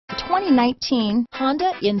2019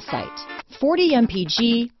 Honda Insight. 40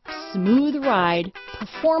 mpg, smooth ride,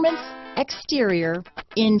 performance, exterior,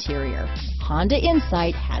 interior. Honda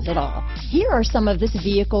Insight has it all. Here are some of this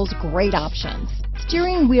vehicle's great options: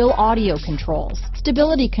 steering wheel audio controls,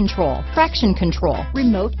 stability control, traction control,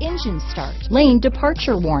 remote engine start, lane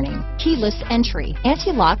departure warning, keyless entry,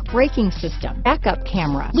 anti-lock braking system, backup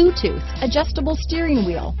camera, Bluetooth, adjustable steering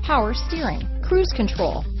wheel, power steering, cruise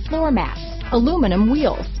control, floor mats, aluminum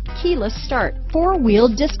wheels, keyless start, four-wheel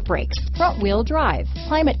disc brakes, front-wheel drive,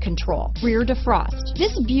 climate control, rear defrost.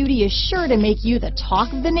 This beauty is sure to make you the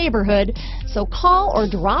talk of the neighborhood, so call or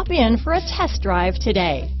drop in for a test drive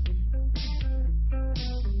today.